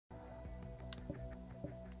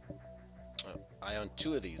I own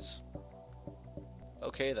 2 of these.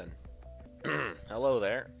 Okay then. Hello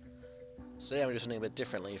there. Today I'm doing something a bit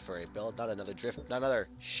differently for a build, not another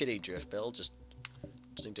shitty drift build, just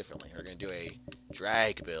something differently. We're gonna do a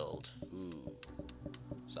drag build. Ooh.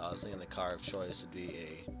 So I was thinking the car of choice would be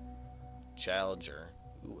a Challenger.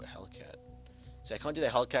 Ooh, a Hellcat. See, I can't do the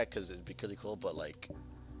Hellcat because it'd be really cool, but like,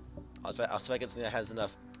 I'll see if I get something that has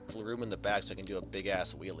enough room in the back so I can do a big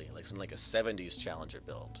ass wheelie, like something like a 70s Challenger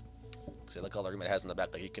build. See, look all the room it has in the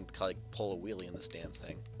back, like you can like pull a wheelie in this damn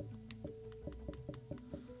thing.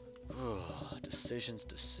 Decisions.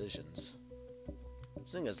 This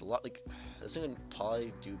thing is a lot like this thing would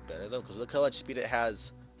probably do better though, because look how much speed it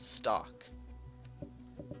has stock.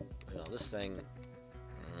 You know, this thing,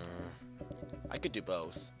 I could do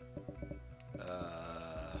both.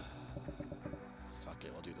 Fuck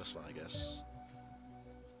it, we'll do this one, I guess.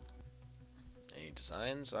 Any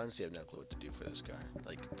designs? Honestly, I have no clue what to do for this car,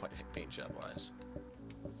 like paint job wise.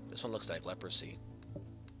 This one looks like leprosy.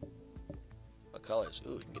 What colors?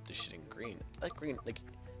 Ooh, we can get this shit in green. I like green, like,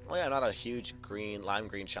 well, yeah, not a huge green, lime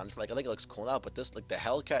green Challenger. Like, I think it looks cool now, but this, like, the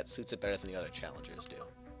Hellcat suits it better than the other Challengers do.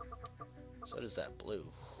 So does that blue,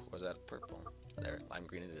 or is that purple? There, lime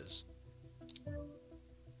green it is.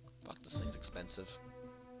 Fuck, this thing's expensive.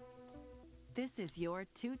 This is your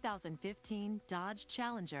 2015 Dodge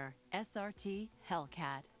Challenger SRT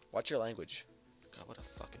Hellcat. Watch your language. God, what a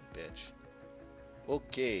fucking bitch.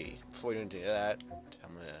 Okay, before we do any of that,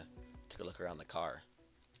 I'm gonna take a look around the car.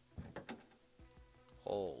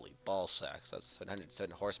 Holy ball sacks, that's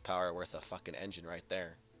 707 horsepower worth of fucking engine right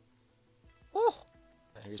there. Woo!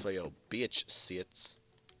 Here's where your bitch sits.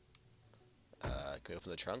 Can we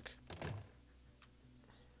open the trunk?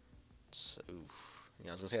 So,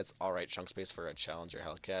 I was gonna say it's alright trunk space for a Challenger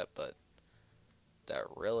Hellcat, but that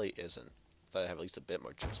really isn't. I thought I'd have at least a bit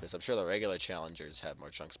more trunk space. I'm sure the regular Challengers have more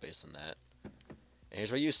trunk space than that. And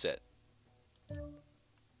here's where you sit.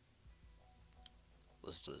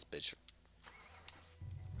 Listen to this bitch.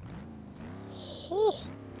 Oh.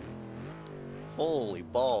 Holy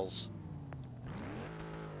balls.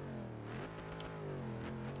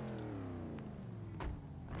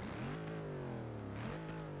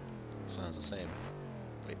 Sounds the same.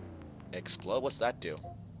 Wait. Explode? What's that do?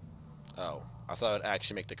 Oh. I thought it would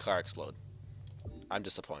actually make the car explode. I'm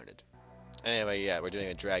disappointed. Anyway, yeah, we're doing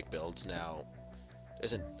a drag build now.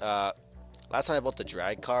 Last time I built the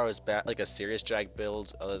drag car was like a serious drag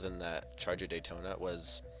build other than that Charger Daytona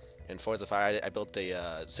was in Forza 5. I built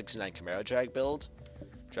a 69 Camaro drag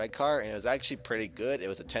car, and it was actually pretty good. It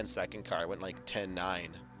was a 10-second car. It went like 10.9,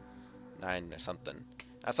 9 or something.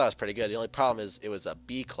 I thought it was pretty good. The only problem is it was a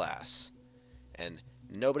B class, and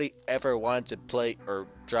nobody ever wanted to play or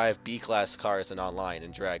drive B-class cars in online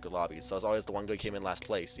and drag lobbies. So I was always the one guy who came in last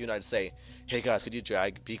place. You know, I'd say, hey guys, could you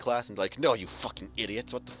drag B-class? And be like, no, you fucking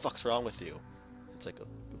idiots. What the fuck's wrong with you? It's like,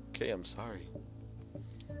 okay, I'm sorry.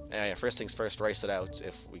 Anyway, first things first, race it out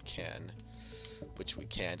if we can. Which we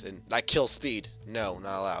can't. And not kill speed. No,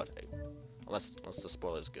 not allowed. Unless the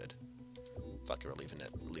spoiler's good. Fuck it, we're leaving it.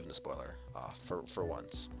 We're leaving the spoiler off for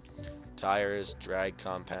once. Tires, drag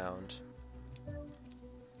compound.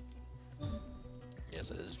 Yes,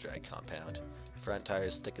 it is drag compound. Front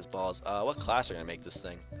tires thick as balls. What class are we gonna make this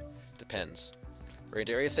thing? Depends. We're gonna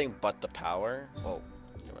do everything but the power. Well,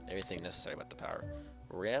 you know, everything necessary but the power.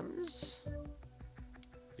 Rims?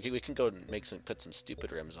 We can go and put some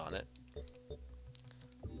stupid rims on it.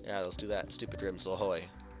 Yeah, let's do that. Stupid rims, ahoy.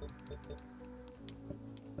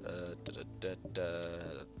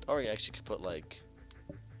 Or you actually could put like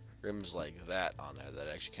rims like that on there that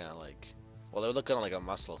actually kind of like. Well, they would look kind of like a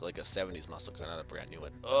muscle, like a 70s muscle car, not a brand new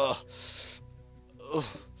one. Ugh.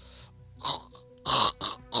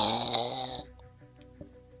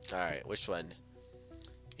 Alright, which one?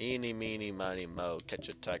 Eeny, meeny, miny, mo, catch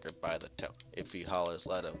a tiger by the toe. If he hollers,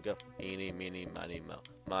 let him go. Eeny, meeny, miny, mo.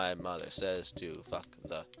 My mother says to fuck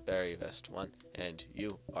the very best one, and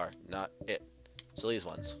you are not it. So these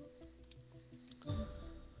ones. Ugh,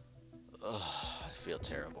 I feel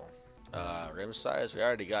terrible. Rim size, we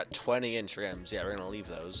already got 20-inch rims. Yeah, we're gonna leave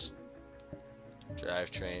those.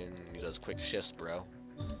 Drivetrain, need those quick shifts, bro.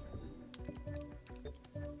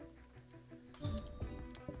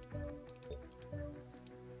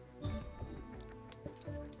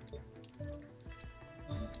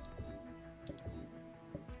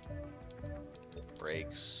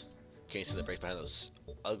 Brakes. Can't see the brakes behind those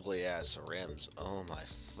ugly ass rims. Oh my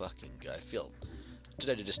fucking god. I feel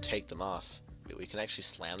today to just take them off. We can actually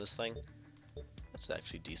slam this thing. That's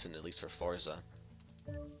actually decent, at least for Forza.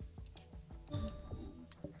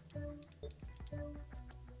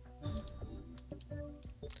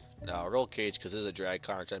 Now, roll cage, because this is a drag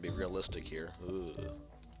car, I'm trying to be realistic here. Ooh.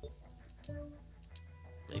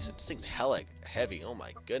 This thing's hella heavy, oh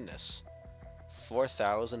my goodness.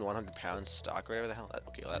 4,100 pounds stock, or whatever the hell.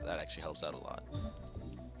 Okay, well, that actually helps out a lot.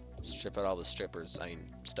 Strip out all the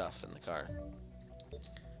stuff in the car.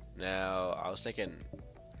 Now, I was thinking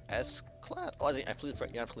S-Class. Oh, I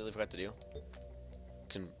completely forgot to do.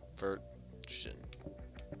 Conversion.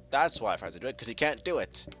 That's why I forgot to do it, because he can't do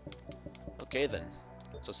it. Okay, then.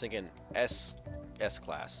 So I was thinking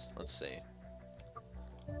S-Class. Let's see.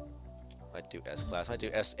 Might do S-Class. Might do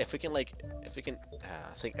S. If we can, I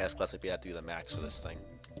think S-Class would be able to do the max for this thing.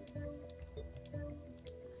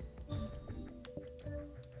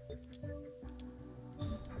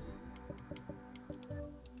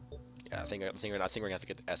 Yeah, I think we're gonna have to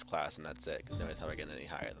get the S-Class, and that's it. Because no time we're getting any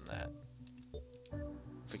higher than that.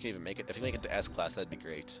 If we can even make it, if we can make it to S-Class, that'd be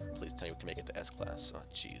great. Please tell me we can make it to S-Class. Oh,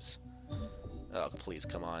 jeez. Oh, please,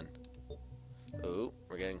 come on. Ooh,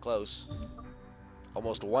 we're getting close.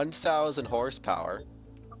 Almost 1,000 horsepower.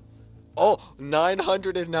 Oh,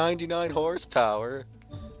 999 horsepower.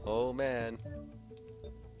 Oh, man.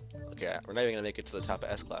 Okay, we're not even gonna make it to the top of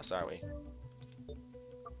S-Class, are we?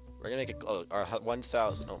 We're gonna make it, oh,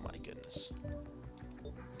 1,000. Oh, my goodness.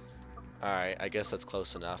 Alright, I guess that's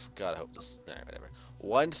close enough. God, I hope this, alright, whatever.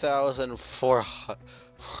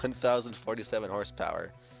 1,047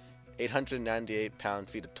 horsepower. 898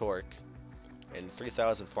 pound-feet of torque. And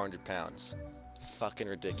 3,400 pounds. Fucking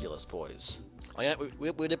ridiculous, boys. Oh yeah,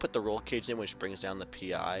 we did put the roll cage in, which brings down the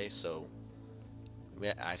PI, so we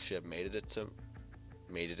actually have made it to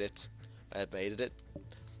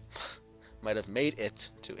might have made it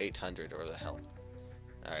to 800 or the hell.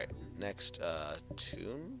 All right, next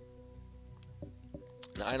tune.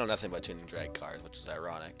 Now, I know nothing about tuning drag cars, which is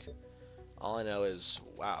ironic. All I know is,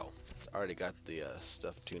 wow, it's already got the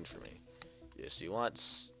stuff tuned for me. Yes, you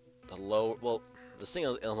want the low. Well, this thing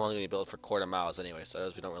is only going to be built for quarter miles anyway,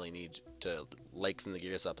 so we don't really need to lengthen the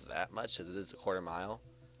gears up that much, as it is a quarter mile.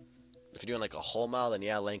 If you're doing like a whole mile, then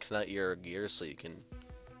yeah, lengthen out your gears so you can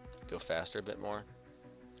go faster a bit more.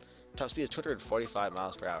 Top speed is 245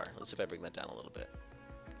 miles per hour. Let's see if I bring that down a little bit.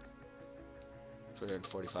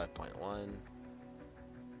 245.1.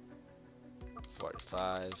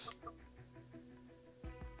 45.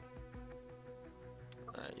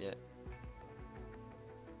 Alright, yeah.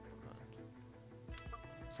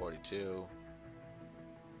 42.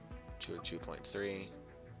 202.3.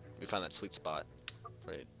 We found that sweet spot.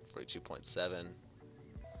 42.7.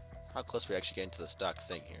 How close are we actually getting to the stock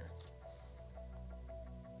thing here?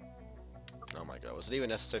 Oh my god, was it even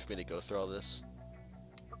necessary for me to go through all this?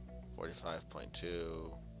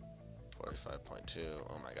 45.2. 45.2.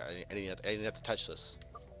 Oh my god, I didn't have to touch this.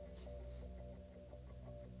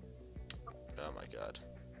 Oh my god.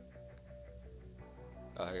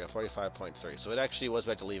 Oh, here we go, 45.3. So it actually was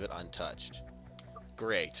better to leave it untouched.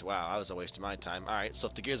 Great. Wow, that was a waste of my time. Alright, so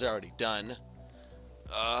if the gears are already done,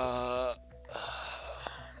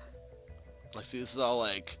 like, see, this is all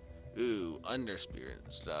like, ooh, understeer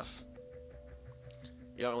stuff.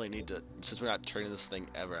 You don't really need to, since we're not turning this thing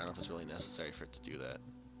ever, I don't know if it's really necessary for it to do that.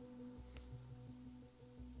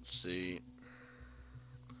 Let's see.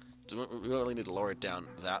 We don't really need to lower it down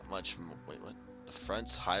that much. Wait, what? The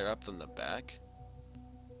front's higher up than the back?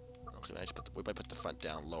 Okay, we might put the front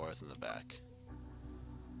down lower than the back.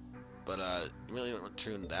 But, you really don't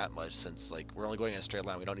tune that much since, like, we're only going in a straight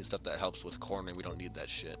line. We don't need stuff that helps with cornering. We don't need that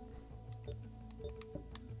shit.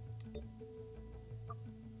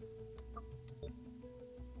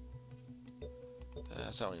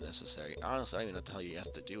 That's not really necessary. Honestly, I don't even know what the hell you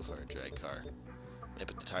have to do for a drag car. Maybe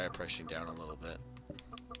put the tire pressure down a little bit.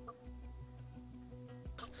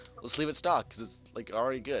 Let's leave it stock, because it's, like,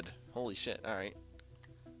 already good. Holy shit, alright.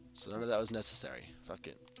 So none of that was necessary. Fuck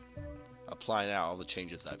it. Apply now all the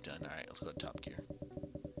changes I've done. Alright, let's go to top gear.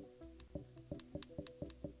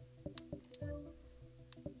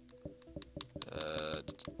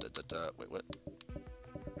 Wait, what?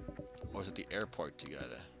 Or is it the airport you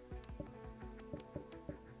gotta...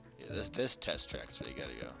 Yeah, this test track is where you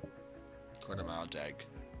gotta go. Quarter mile drag.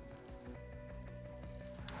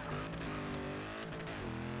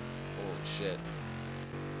 Holy shit.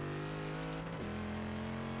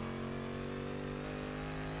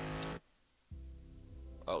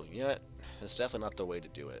 Oh, you know what? That's definitely not the way to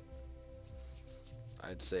do it.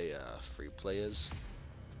 I'd say free play is.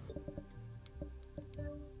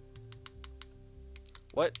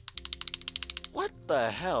 What? What the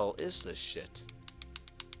hell is this shit?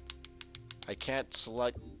 I can't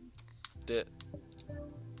select it.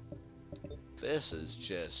 This is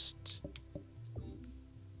just...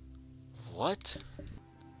 What? Do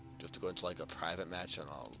you have to go into like a private match on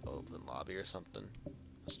an open lobby or something.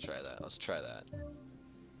 Let's try that. Let's try that.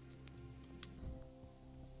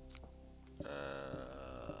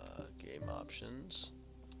 Game options.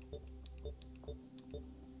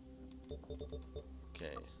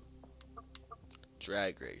 Okay.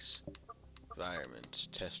 Drag race. Environment.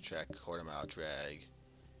 Test track. Quarter mile drag.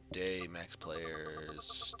 Day. Max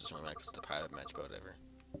players. Doesn't really matter because it's a private match, but whatever.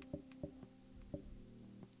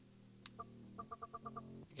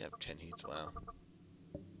 You have 10 heats. Wow.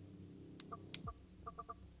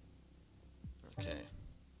 Okay.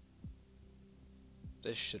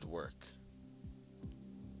 This should work.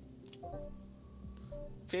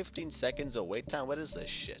 15 seconds of wait time? What is this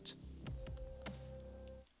shit?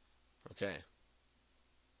 Okay.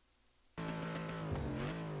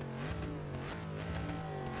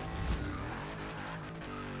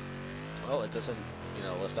 Well, it doesn't, you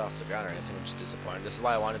know, lift off the ground or anything, which is disappointing. This is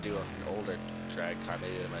why I want to do an older drag car.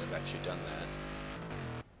 Maybe I might have actually done that.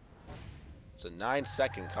 It's a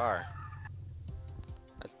 9-second car.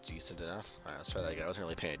 That's decent enough. Alright, let's try that again. I wasn't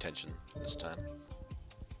really paying attention this time.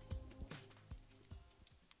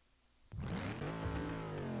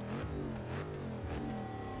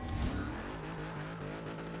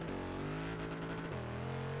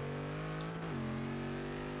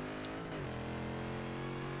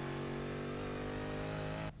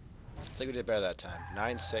 I think we did better that time.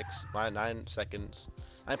 9 seconds.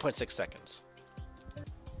 9.6 seconds.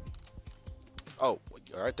 Oh,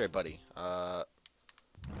 you're right there, buddy. There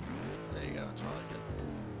you go. That's more like it.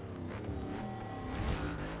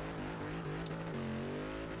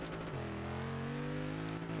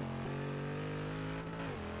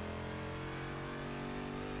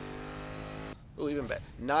 Ooh, even better.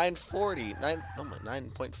 9:40.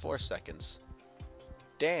 9.4 seconds.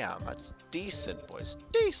 Damn, that's decent, boys.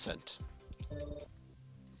 Decent.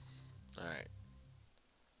 Alright.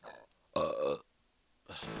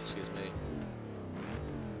 Excuse me.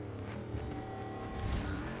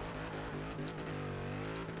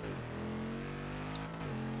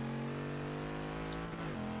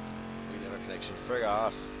 We never connection. Frig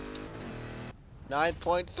off.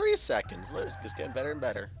 9.3 seconds. It's just getting better and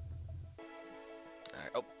better.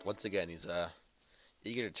 Alright. Oh, once again, he's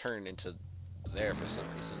eager to turn into there for some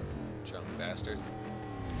reason. Drunk bastard.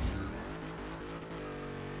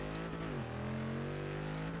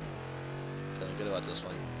 Feeling good about this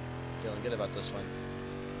one. Feeling good about this one.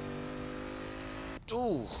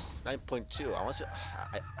 Ooh, 9.2. I want to.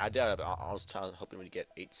 I doubt it. I was hoping we'd get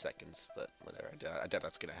 8 seconds, but whatever. I doubt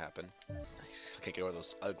that's gonna happen. Nice. I can't get over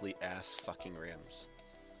those ugly ass fucking rims.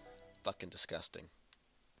 Fucking disgusting.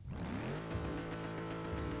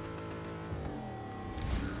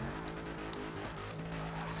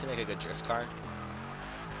 Does it make a good drift car?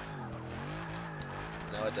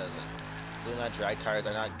 No, it doesn't. Blue Knot drag tires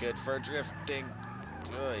are not good for drifting.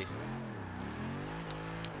 Joy.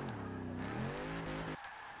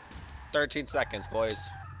 13 seconds, boys.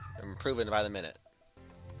 I'm improving by the minute.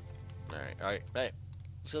 Alright. Hey,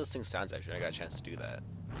 let's see how this thing sounds actually. I got a chance to do that.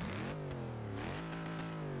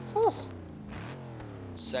 Whew.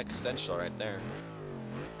 Essential right there.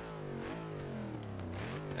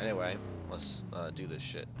 Anyway, let's do this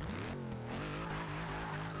shit.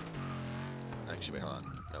 Actually, wait, hold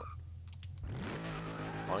on. Nope.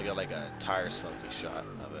 I only got like a tire smoky shot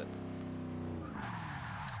of it.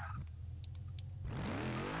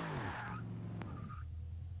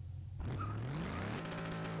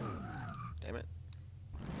 Damn it.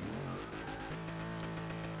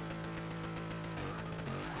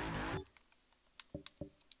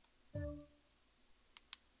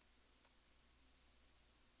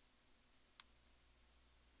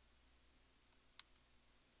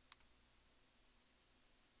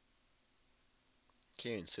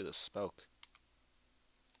 Can't even see the smoke.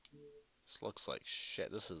 This looks like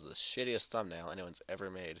shit. This is the shittiest thumbnail anyone's ever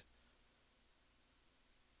made.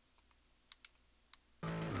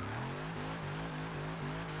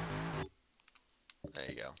 There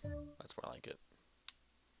you go. That's more like it.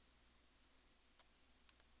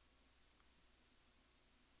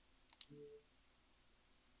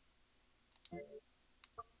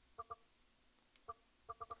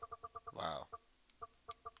 Wow.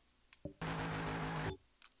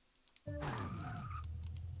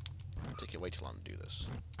 Taking way too long to do this.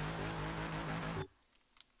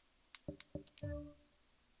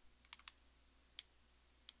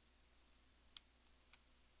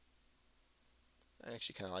 I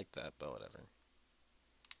actually kind of like that, but whatever.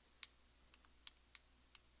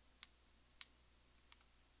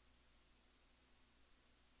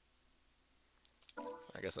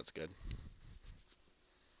 I guess that's good.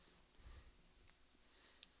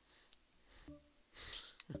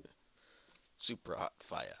 Super hot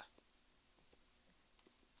fire.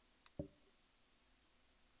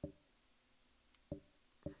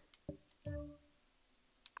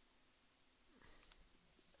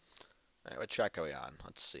 Alright, what track are we on?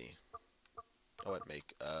 Let's see. Oh, what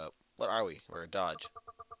make? What are we? We're a Dodge.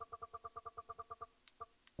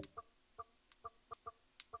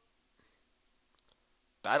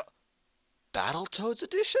 Battle Battletoads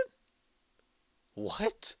edition?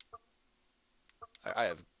 What? I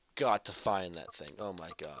have got to find that thing. Oh my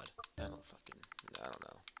god. I don't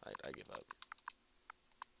know. I give up.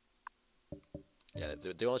 Yeah,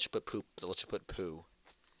 they won't let you put poop, but they'll let you put poo.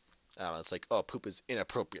 I don't know, it's like, oh, poop is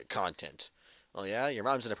inappropriate content. Oh yeah? Your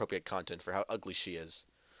mom's inappropriate content for how ugly she is.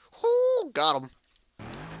 Whoo, got him.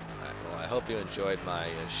 Alright, well, I hope you enjoyed my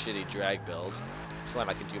shitty drag build. Next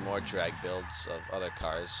I can do more drag builds of other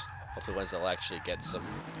cars. Hopefully ones that'll actually get some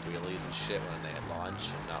wheelies and shit when they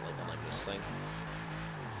launch, and not like one like this thing.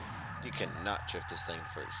 You cannot drift this thing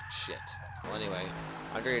for shit. Well, anyway,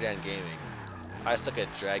 I'm Dirty Dan Gaming. I suck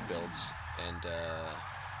at drag builds, and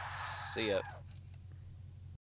see ya.